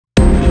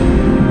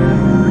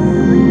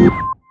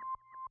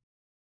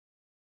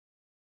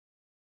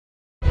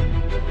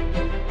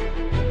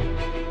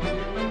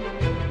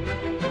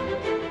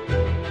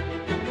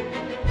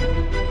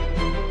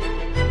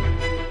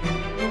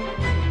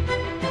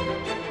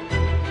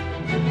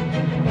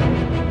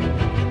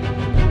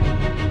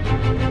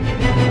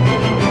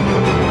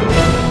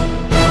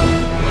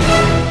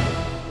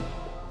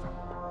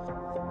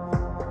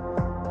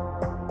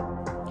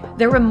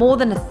There are more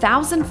than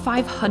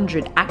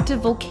 1,500 active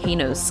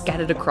volcanoes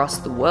scattered across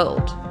the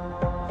world.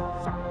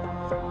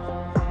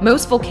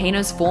 Most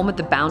volcanoes form at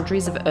the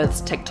boundaries of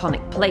Earth's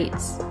tectonic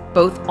plates,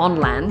 both on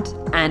land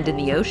and in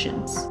the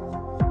oceans.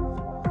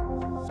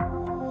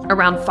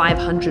 Around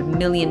 500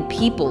 million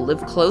people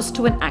live close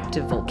to an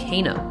active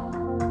volcano.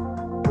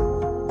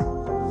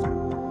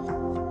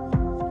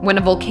 When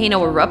a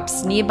volcano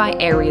erupts, nearby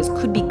areas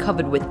could be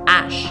covered with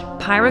ash,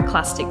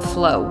 pyroclastic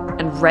flow,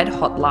 and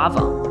red-hot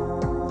lava.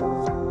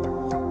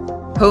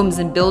 Homes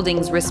and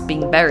buildings risk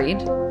being buried.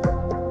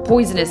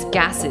 Poisonous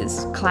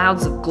gases,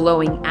 clouds of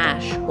glowing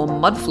ash, or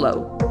mud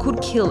flow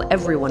could kill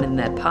everyone in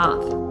their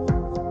path.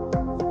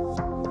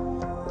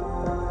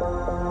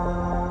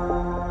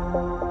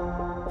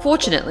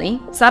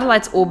 Fortunately,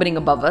 satellites orbiting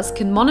above us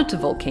can monitor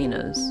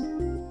volcanoes.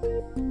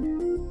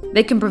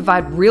 They can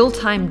provide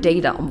real-time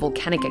data on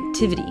volcanic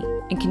activity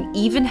and can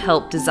even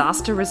help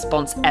disaster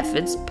response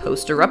efforts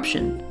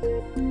post-eruption.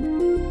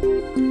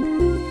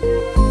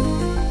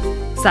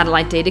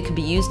 Satellite data can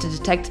be used to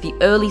detect the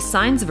early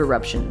signs of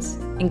eruptions,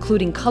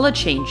 including color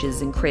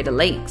changes in crater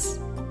lakes,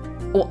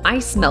 or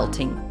ice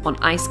melting on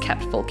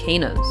ice-capped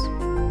volcanoes.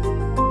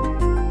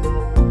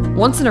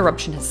 Once an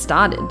eruption has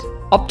started,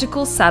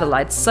 optical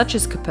satellites such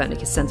as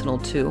Copernicus Sentinel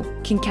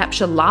can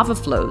capture lava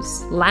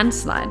flows,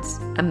 landslides,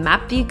 and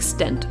map the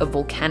extent of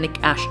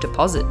volcanic ash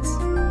deposits.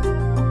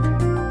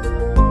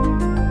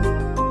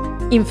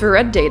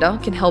 Infrared data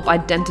can help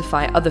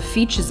identify other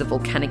features of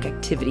volcanic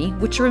activity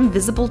which are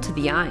invisible to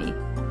the eye.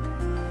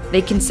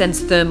 They can sense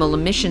thermal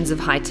emissions of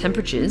high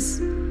temperatures,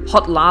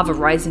 hot lava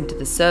rising to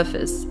the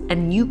surface,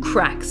 and new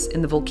cracks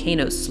in the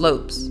volcano's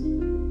slopes.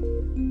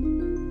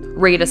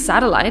 Radar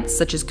satellites,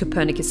 such as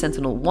Copernicus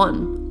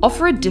Sentinel-1,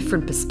 offer a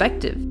different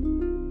perspective.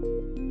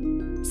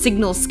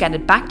 Signals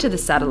scattered back to the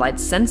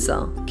satellite's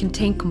sensor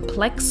contain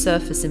complex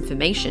surface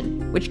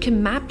information, which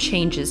can map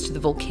changes to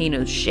the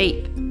volcano's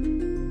shape.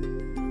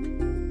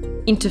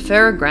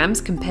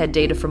 Interferograms compare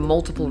data from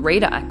multiple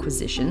radar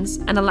acquisitions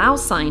and allow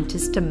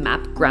scientists to map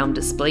ground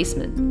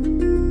displacement.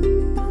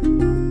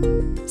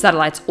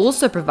 Satellites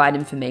also provide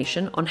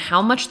information on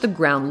how much the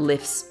ground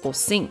lifts or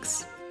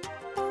sinks.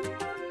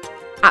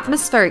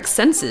 Atmospheric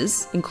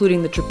sensors,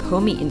 including the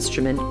Tropomi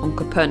instrument on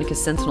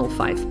Copernicus Sentinel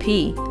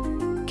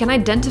 5P, can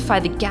identify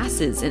the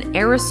gases and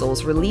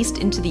aerosols released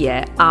into the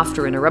air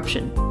after an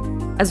eruption,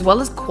 as well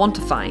as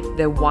quantify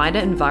their wider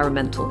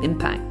environmental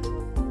impact.